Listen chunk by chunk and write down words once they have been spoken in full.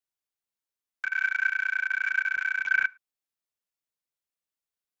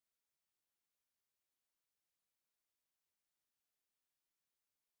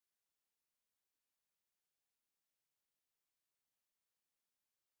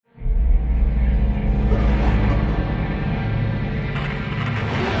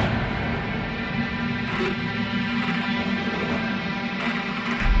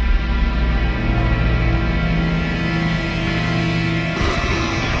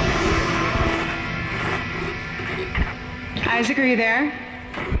Isaac, are you there?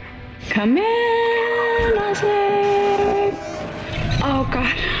 Come in, Isaac. Oh,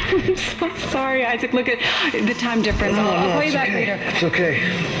 God. I'm so sorry, Isaac. Look at the time difference. I'll call you back later. It's okay.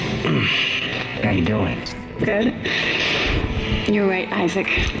 How you doing? Good. You're right, Isaac.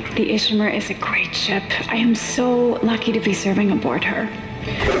 The Ishimura is a great ship. I am so lucky to be serving aboard her.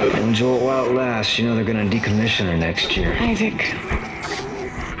 Enjoy it while it lasts. You know they're gonna decommission her next year. Isaac,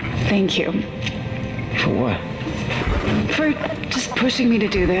 thank you. For what? For just pushing me to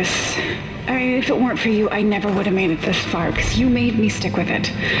do this. I mean, if it weren't for you, I never would have made it this far, because you made me stick with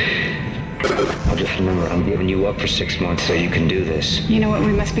it. I'll just remember, I'm giving you up for 6 months so you can do this. You know what?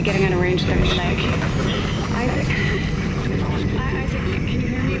 We must be getting on a range 30 leg. Isaac, can you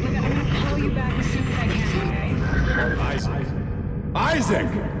hear me? I'm gonna call you back as soon as I can, okay? Isaac!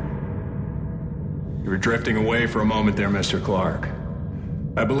 You were drifting away for a moment there, Mr. Clark.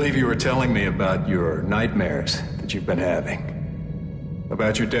 I believe you were telling me about your nightmares that you've been having.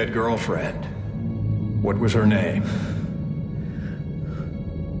 About your dead girlfriend. What was her name?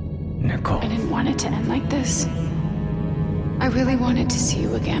 Nicole. I didn't want it to end like this. I really wanted to see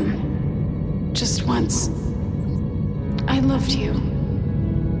you again. Just once. I loved you.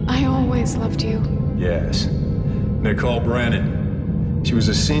 I always loved you. Yes. Nicole Brennan. She was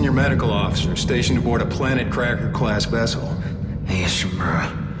a senior medical officer stationed aboard a Planet Cracker-class vessel. Ishimura.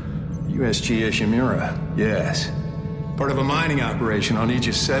 USG Ishimura, yes. Part of a mining operation on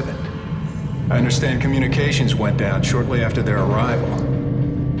Aegis 7. I understand communications went down shortly after their arrival.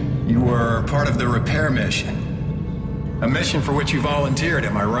 You were part of the repair mission. A mission for which you volunteered,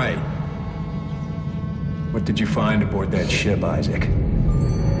 am I right? What did you find aboard that ship, Isaac?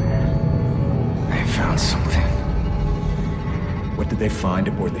 I found something. What did they find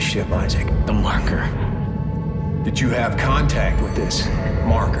aboard the ship, Isaac? The marker. Did you have contact with this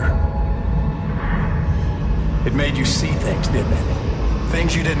marker? It made you see things, didn't it?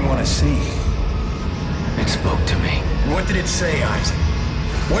 Things you didn't want to see. It spoke to me. And what did it say, Isaac?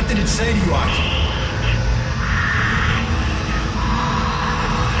 What did it say to you, Isaac?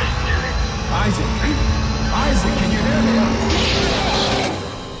 Isaac! Isaac, can you hear me?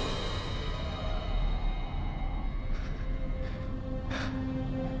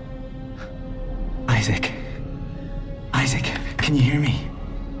 Isaac. Isaac, can you hear me?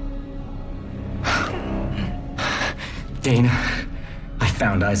 Dana, I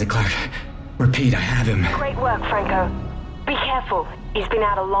found Isaac Clarke. Repeat, I have him. Great work, Franco. Be careful. He's been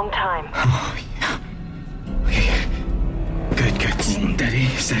out a long time. Oh, yeah. Okay. Good. Steady.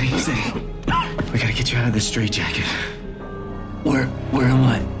 We gotta get you out of this straitjacket. Where am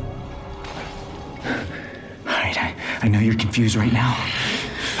I? All right, I know you're confused right now.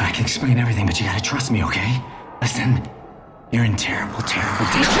 I can explain everything, but you gotta trust me, okay? Listen, you're in terrible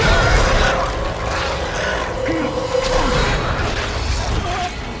danger.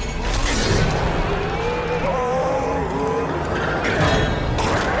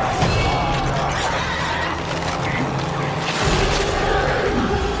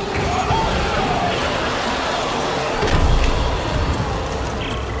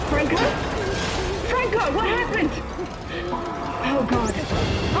 Franco, what happened? Oh, God.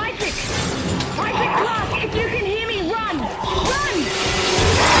 Isaac, Clarke, if you can hear me, run! Run!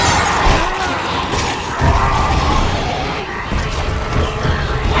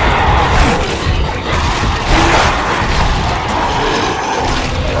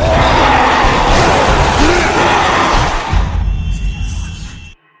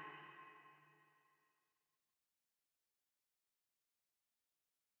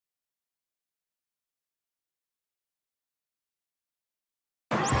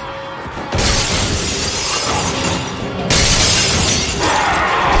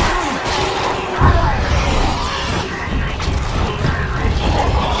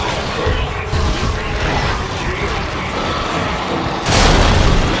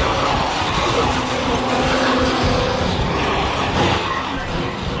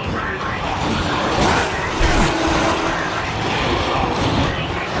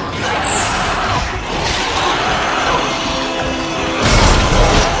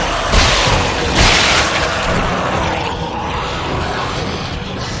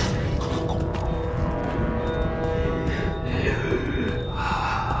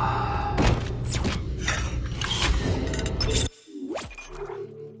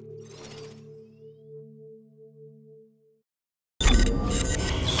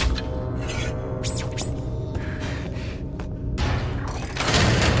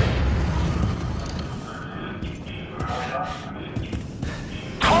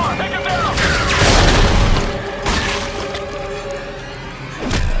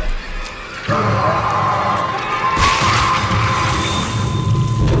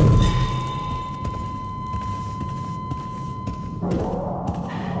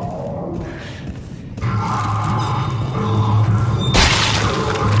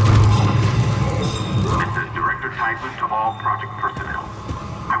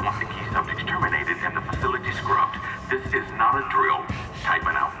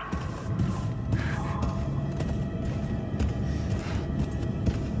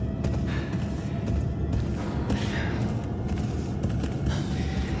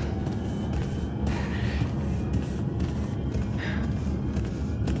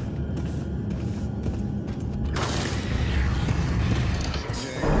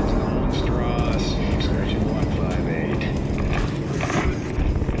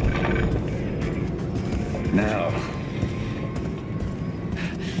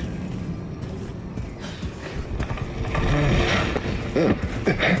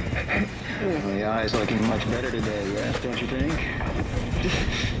 The eye's looking much better today, yes, don't you think?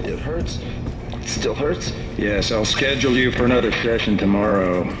 It hurts. It still hurts? Yes, I'll schedule you for another session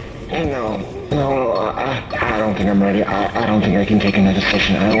tomorrow. No, I don't think I'm ready. I don't think I can take another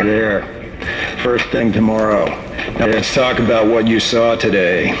session. There. First thing tomorrow. Now let's talk about what you saw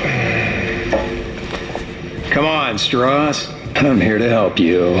today. Come on, Strauss. I'm here to help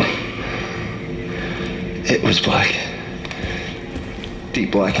you. It was black.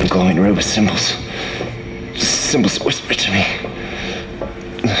 Deep black and glowing red with symbols. Symbols whispered to me.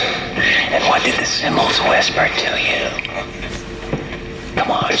 And what did the symbols whisper to you?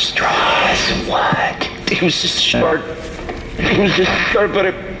 Come on, Strauss. What? It was just short. It was just short, but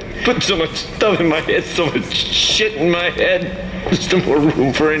it put so much stuff in my head, so much shit in my head. There's no more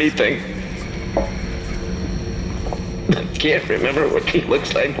room for anything. I can't remember what he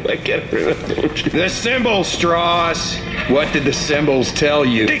looks like. I can't remember. The symbols, Strauss. What did the symbols tell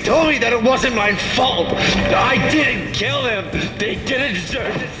you? They told me that it wasn't my fault. I didn't kill him. They didn't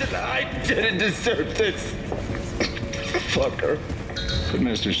deserve this, and I didn't deserve this. Fucker. Put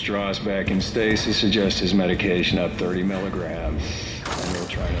Mr. Strauss back in stasis, suggest his medication up 30 milligrams. And we'll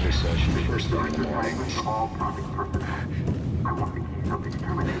try another session first thing in the morning. All project personnel. I want the key subject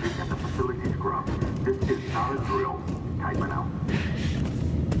terminated at the facility scrub. This is not a drill. Type it out.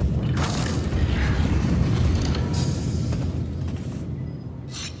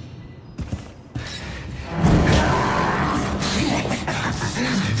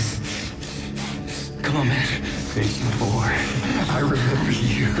 Come on, man. Patient 4, I remember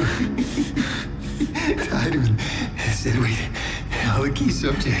you. Tiedemann said all the key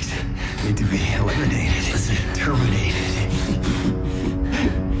subjects need to be eliminated. Listen, Terminated.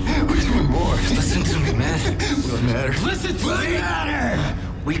 Which one more? listen to me, man. What matter? Listen to me. Matter?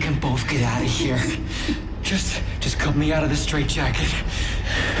 We can both get out of here. Just cut me out of this straitjacket.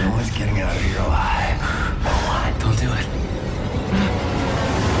 No one's getting out of here alive. No one. Don't do it.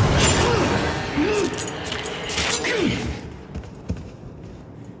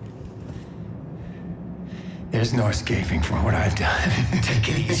 There's no escaping from what I've done. Take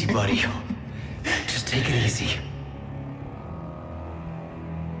it easy, buddy. Just take it easy.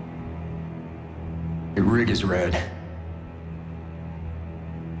 The rig is red.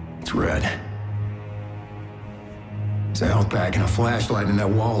 It's red. There's a health pack and a flashlight in that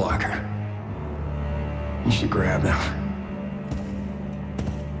wall locker. You should grab them.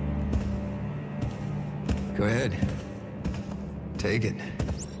 Go ahead. Take it.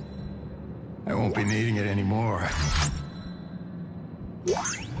 I won't be needing it anymore.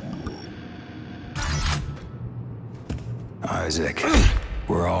 Isaac,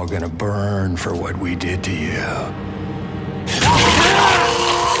 we're all gonna burn for what we did to you.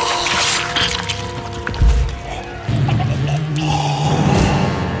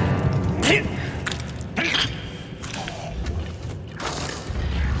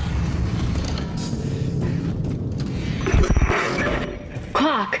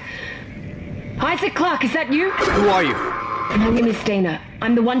 Clark! Isaac Clark, is that you? Who are you? My name is Dana.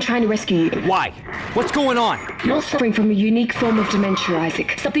 I'm the one trying to rescue you. Why? What's going on? You're suffering from a unique form of dementia,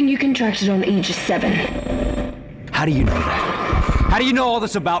 Isaac. Something you contracted on Aegis 7. How do you know that? How do you know all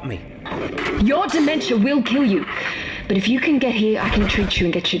this about me? Your dementia will kill you. But if you can get here, I can treat you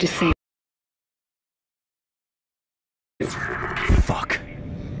and get you to safety. Fuck.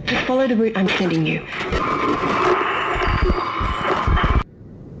 Just follow the route I'm sending you.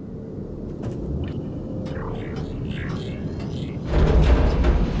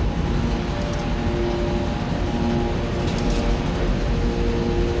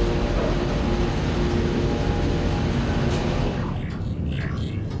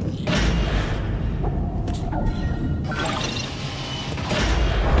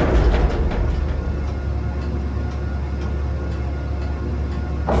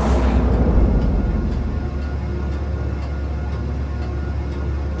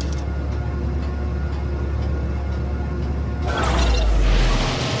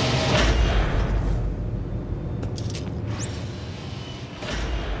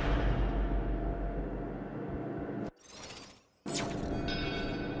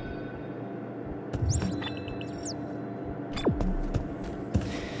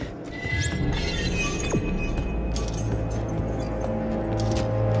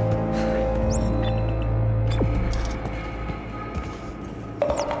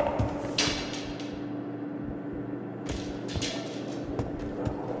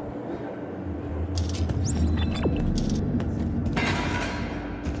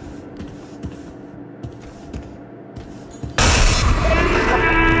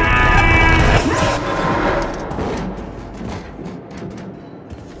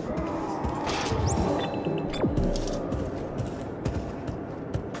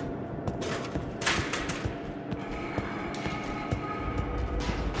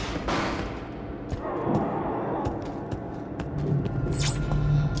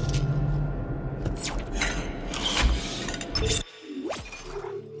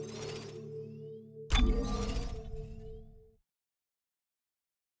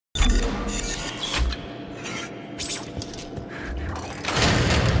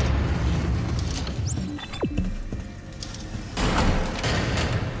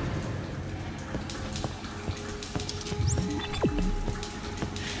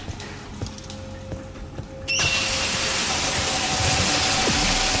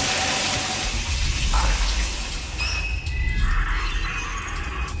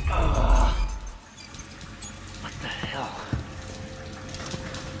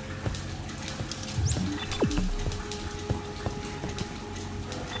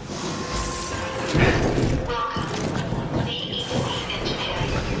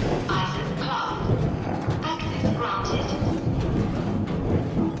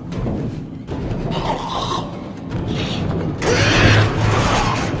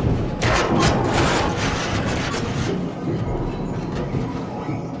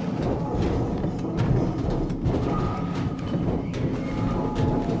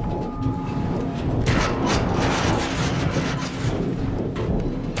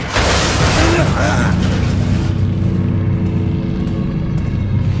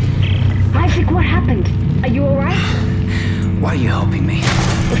 are you helping me?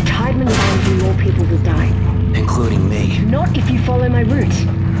 If Tideman finds you, more people will die. Including me. Not if you follow my route.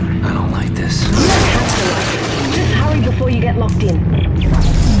 I don't like this. You don't have to like it. Just hurry before you get locked in.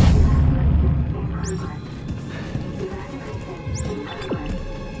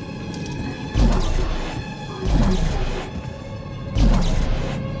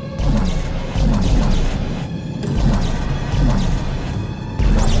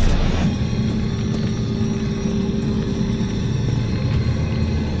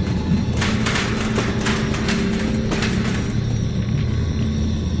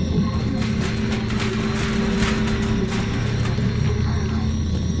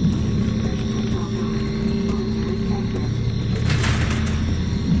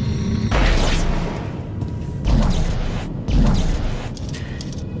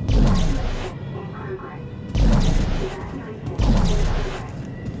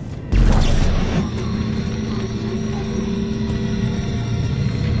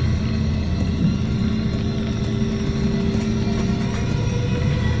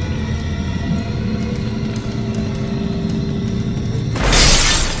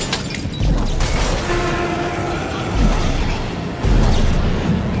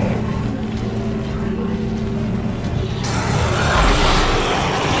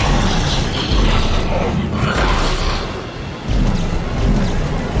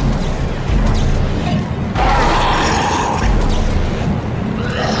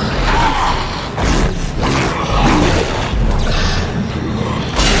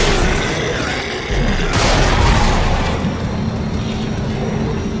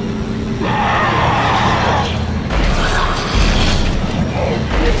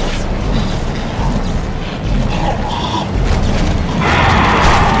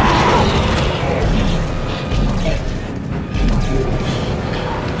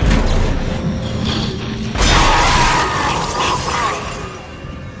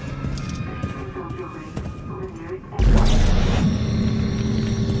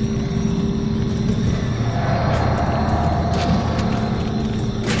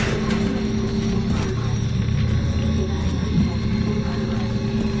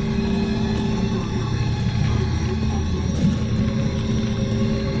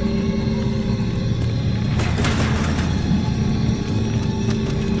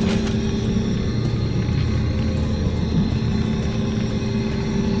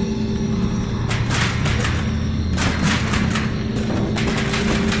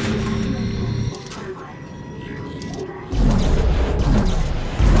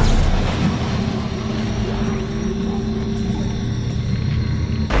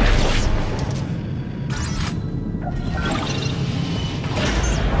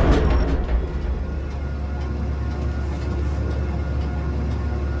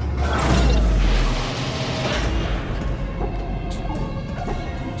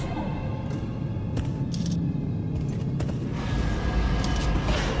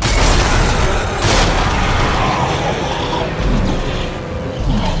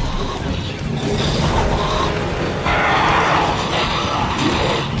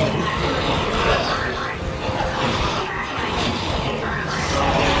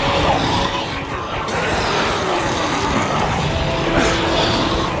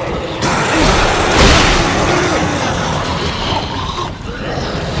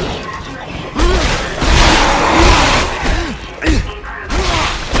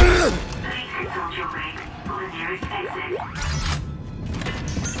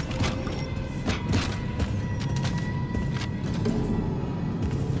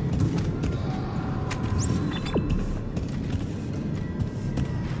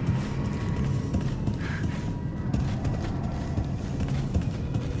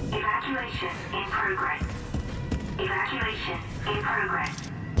 Evacuation in progress. Evacuation in progress.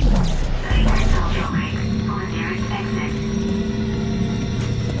 Please consult your link for the nearest exit.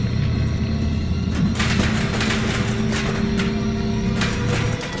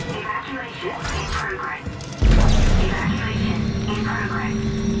 Evacuation in progress. Evacuation in progress.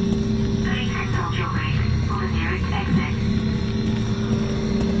 Please consult your link for the nearest exit.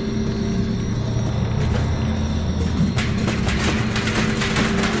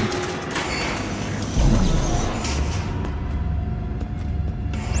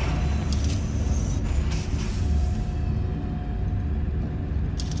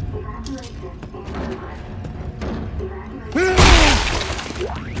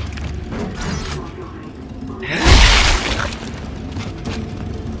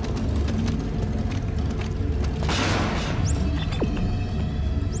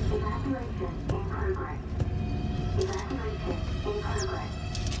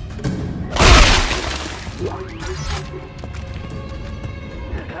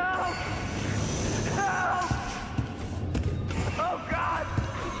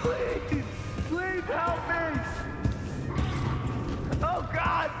 Please! Please help me! Oh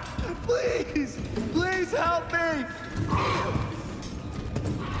God! Please! Please help me!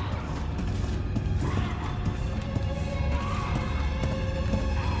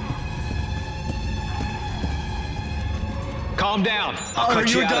 Calm down. I'll Are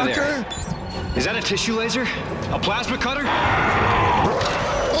cut you you a out of doctor? there. Is that a tissue laser? A plasma cutter?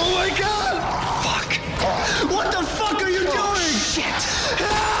 Oh my God! Fuck! What the fuck are you doing? Shit!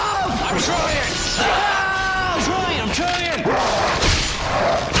 Help! I'm trying! Help! I'm trying!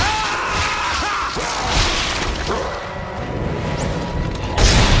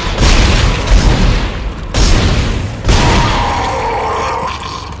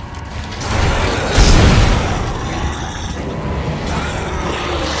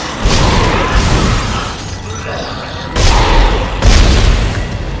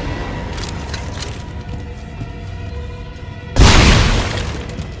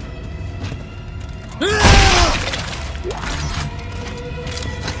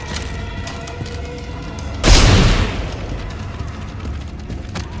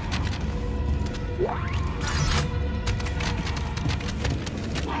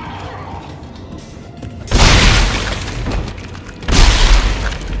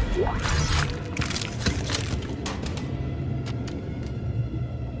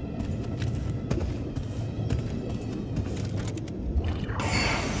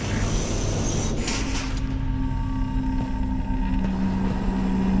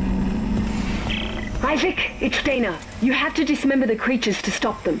 Isaac, it's Dana. You have to dismember the creatures to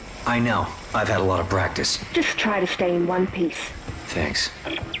stop them. I know. I've had a lot of practice. Just try to stay in one piece. Thanks.